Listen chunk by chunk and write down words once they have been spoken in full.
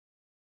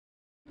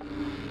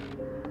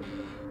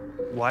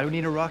Why do we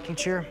need a rocking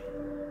chair?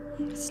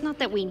 It's not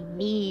that we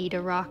need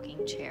a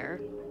rocking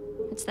chair.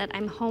 It's that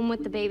I'm home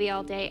with the baby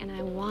all day and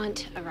I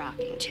want a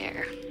rocking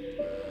chair.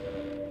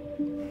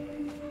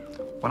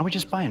 Why don't we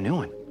just buy a new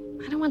one?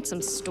 I don't want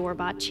some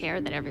store-bought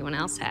chair that everyone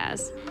else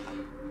has.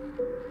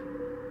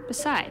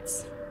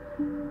 Besides,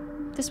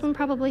 this one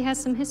probably has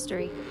some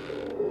history.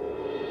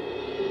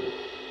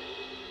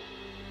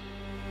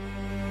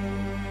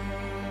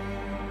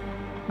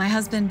 My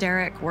husband,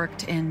 Derek,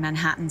 worked in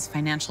Manhattan's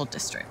financial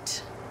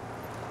district.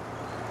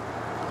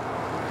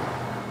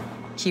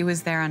 He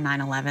was there on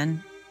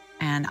 9/11,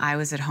 and I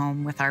was at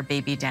home with our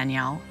baby,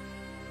 Danielle.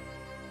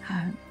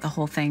 The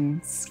whole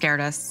thing scared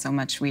us so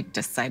much we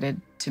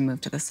decided to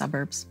move to the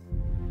suburbs.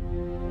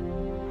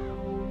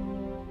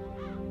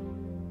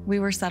 We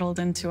were settled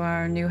into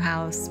our new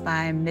house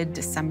by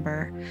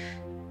mid-December,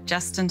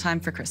 just in time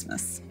for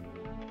Christmas.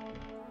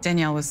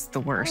 Danielle was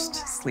the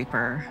worst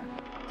sleeper.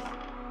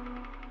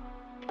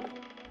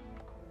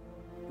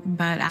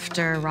 But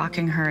after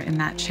rocking her in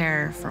that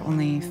chair for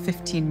only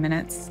 15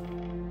 minutes,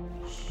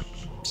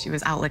 she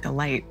was out like a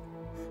light.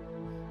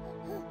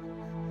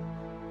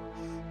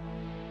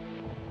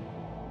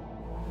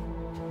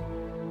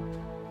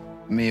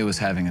 Mia was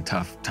having a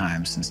tough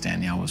time since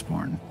Danielle was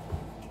born.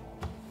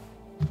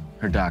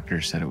 Her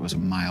doctor said it was a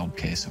mild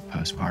case of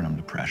postpartum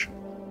depression.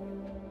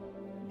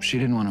 She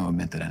didn't want to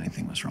admit that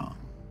anything was wrong.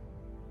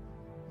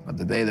 But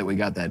the day that we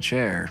got that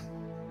chair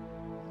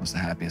was the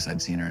happiest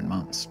I'd seen her in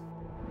months.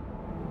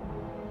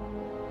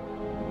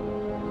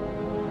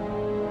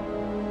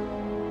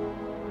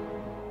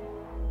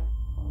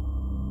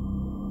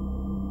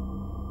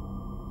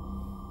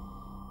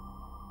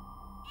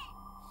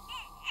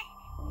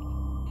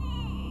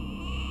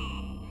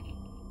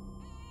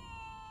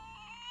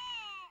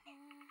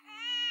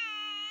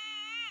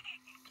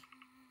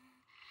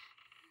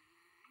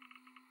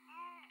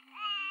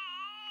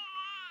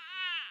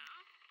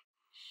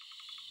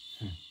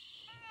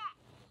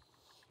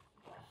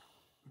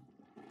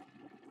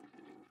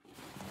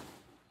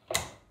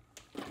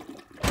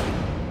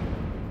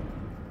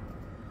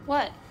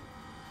 What?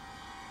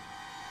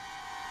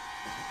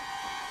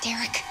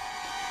 Derek.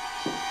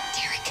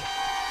 Derek.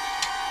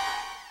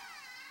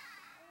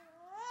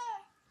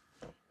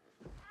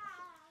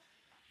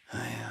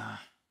 I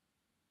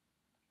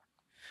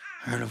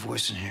heard a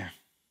voice in here.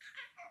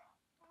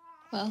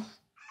 Well,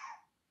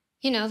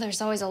 you know,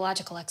 there's always a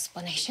logical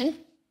explanation.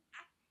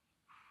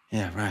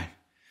 Yeah, right.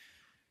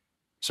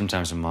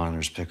 Sometimes the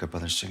monitors pick up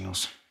other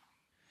signals.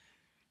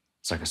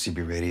 It's like a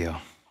CB radio.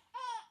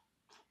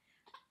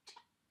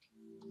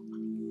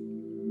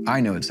 I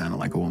knew it sounded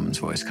like a woman's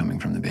voice coming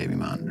from the baby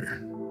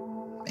monitor.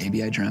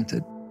 Maybe I dreamt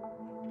it.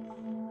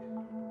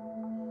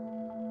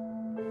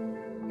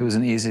 It was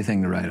an easy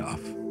thing to write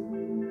off.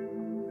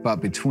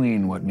 But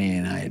between what Mia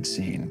and I had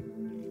seen,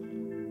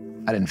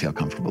 I didn't feel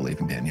comfortable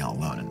leaving Danielle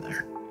alone in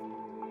there.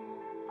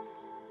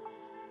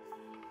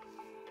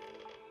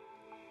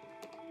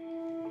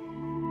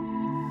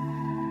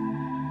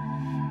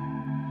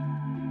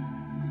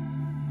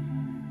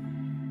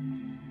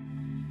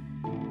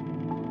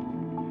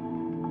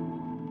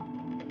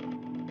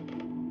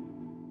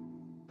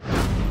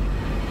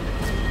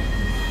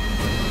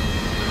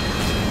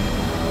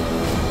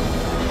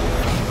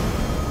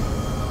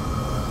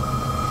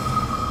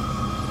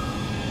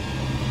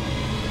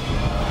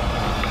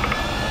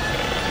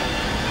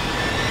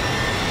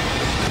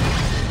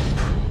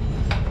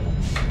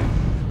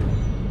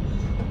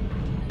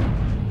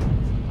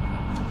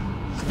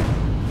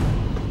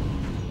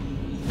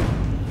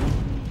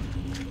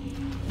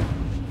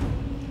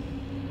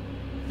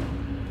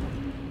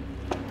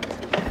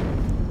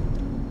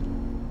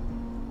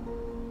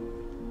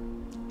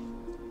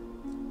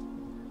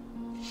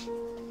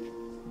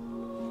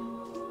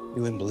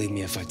 You wouldn't believe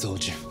me if I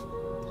told you.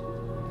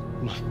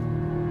 Come on.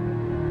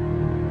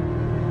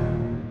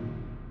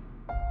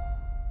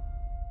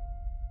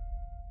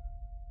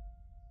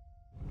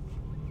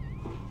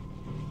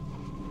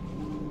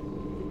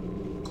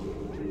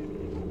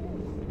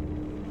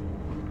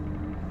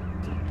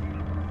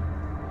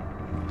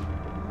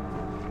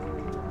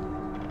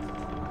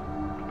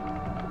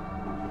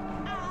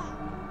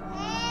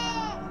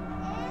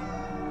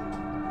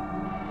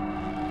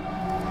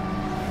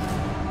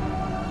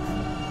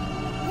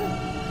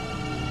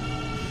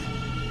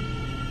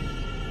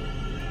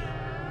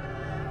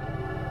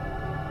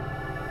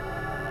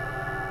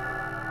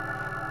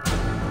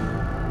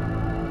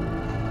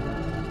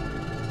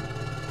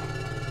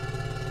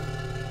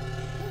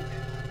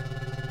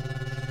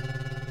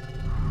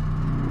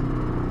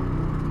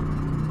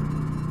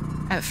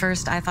 At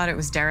first, I thought it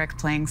was Derek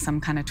playing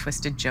some kind of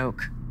twisted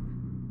joke.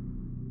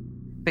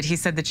 But he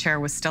said the chair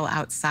was still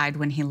outside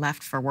when he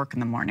left for work in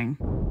the morning.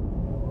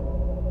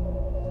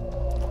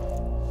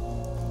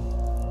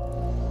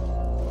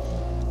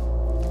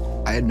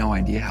 I had no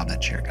idea how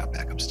that chair got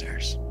back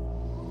upstairs.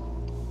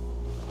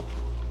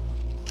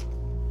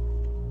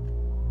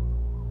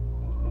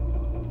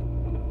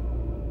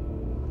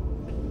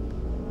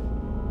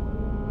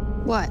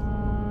 What?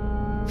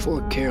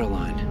 Fort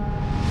Caroline.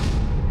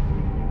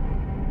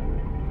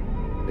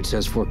 It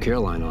says Fort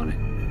Caroline on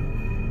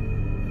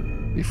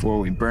it. Before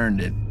we burned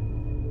it,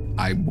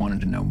 I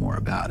wanted to know more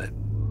about it.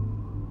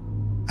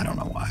 I don't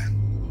know why.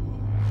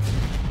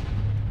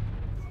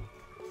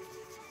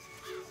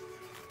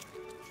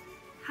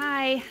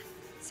 Hi.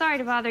 Sorry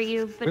to bother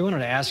you, but We wanted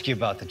to ask you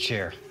about the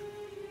chair.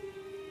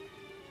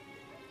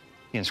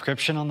 The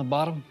inscription on the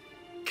bottom?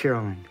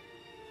 Carolyn,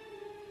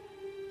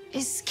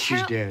 is she's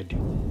Carol... dead.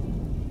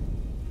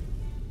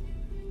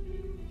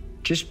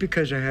 Just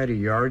because I had a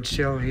yard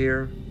sale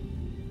here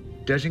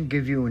doesn't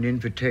give you an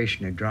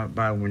invitation to drop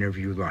by whenever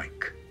you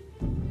like.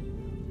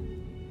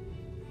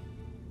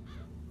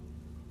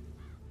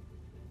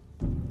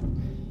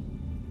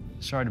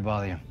 Sorry to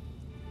bother you.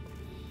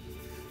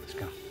 Let's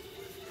go.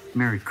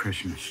 Merry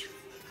Christmas.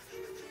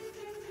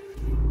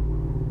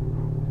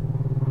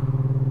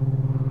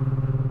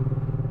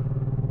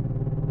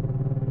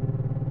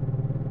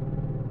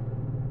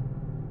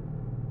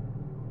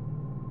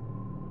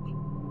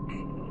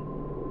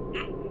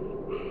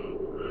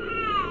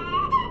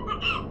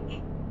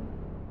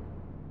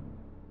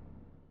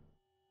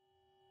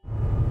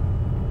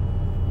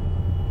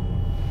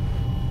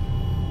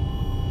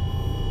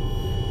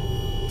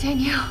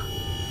 Danielle.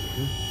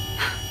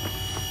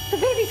 The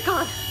baby's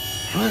gone.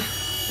 What?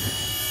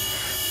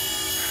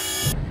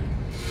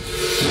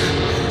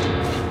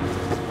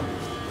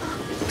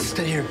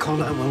 Stay here and call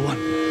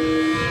 911.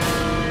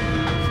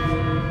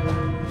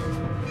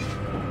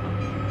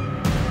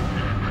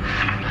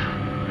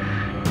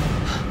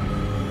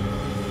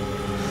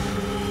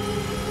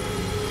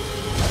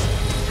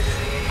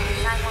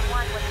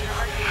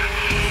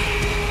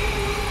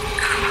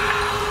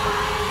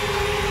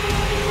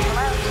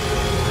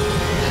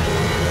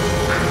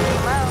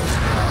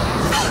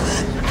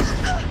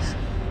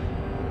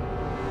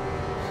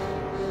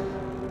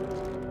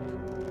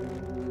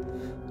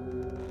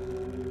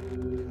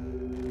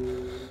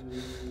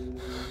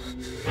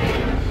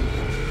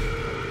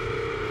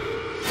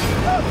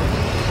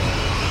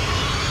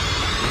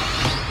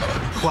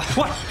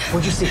 What?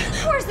 What'd you see?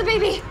 Where's the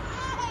baby?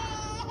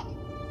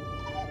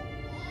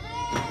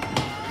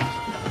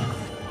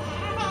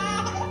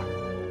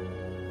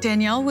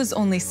 Danielle was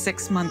only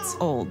 6 months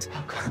old.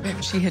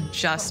 She had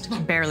just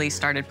barely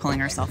started pulling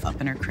herself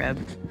up in her crib.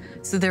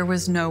 So there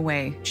was no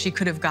way she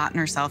could have gotten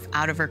herself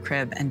out of her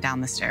crib and down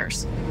the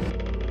stairs.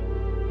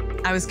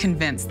 I was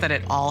convinced that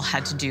it all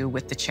had to do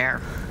with the chair.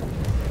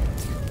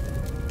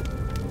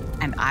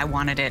 And I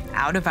wanted it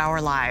out of our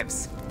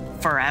lives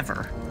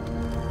forever.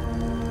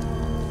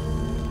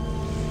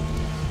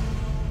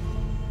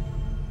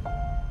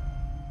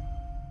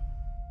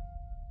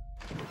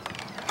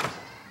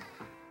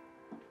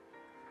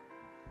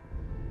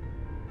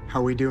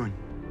 How we doing?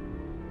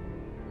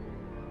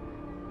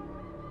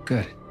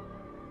 Good.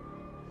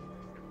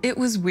 It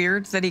was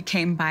weird that he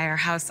came by our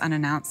house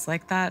unannounced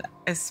like that,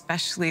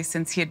 especially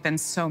since he had been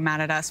so mad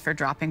at us for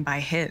dropping by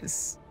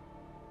his.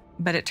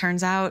 But it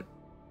turns out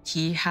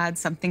he had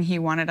something he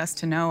wanted us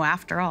to know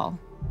after all.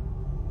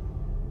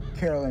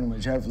 Carolyn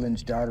was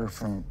Evelyn's daughter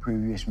from a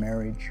previous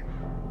marriage.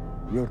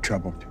 Real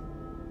troubled.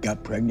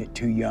 Got pregnant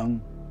too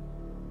young.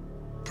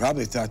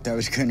 Probably thought that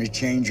was gonna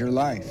change her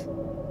life.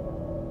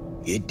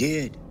 It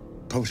did.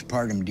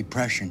 Postpartum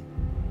depression.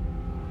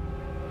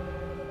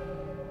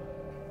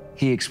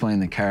 He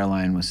explained that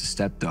Caroline was his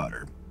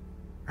stepdaughter.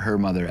 Her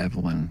mother,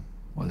 Evelyn,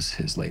 was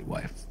his late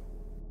wife.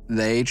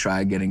 They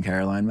tried getting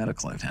Caroline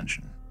medical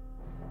attention,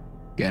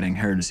 getting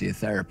her to see a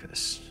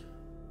therapist.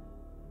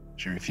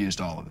 She refused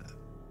all of it.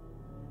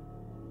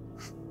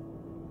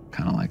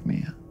 Kind of like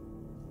Mia.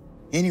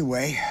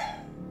 Anyway,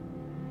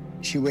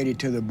 she waited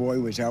till the boy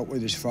was out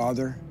with his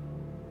father.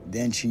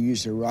 Then she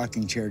used a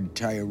rocking chair to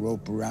tie a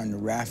rope around the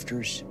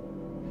rafters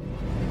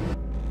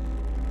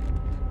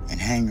and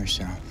hang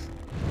herself.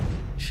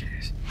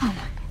 Jeez.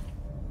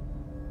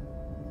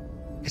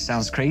 It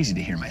sounds crazy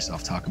to hear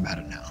myself talk about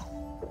it now,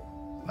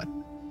 but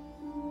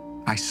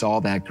I saw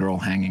that girl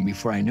hanging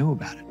before I knew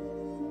about it.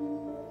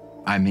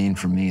 I mean,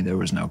 for me, there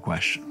was no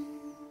question.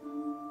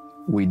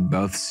 We'd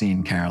both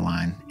seen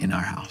Caroline in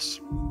our house.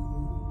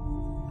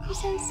 You're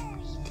so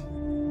sweet.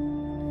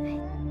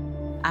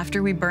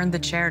 After we burned the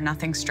chair,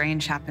 nothing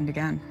strange happened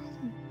again.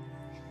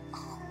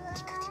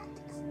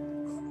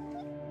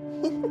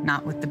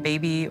 Not with the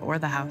baby or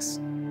the house.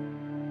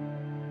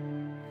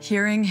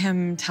 Hearing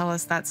him tell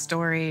us that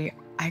story,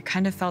 I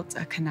kind of felt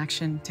a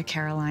connection to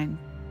Caroline.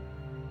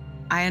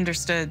 I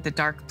understood the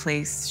dark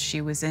place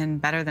she was in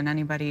better than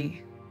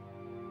anybody,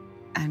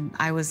 and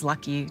I was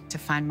lucky to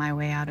find my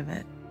way out of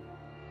it.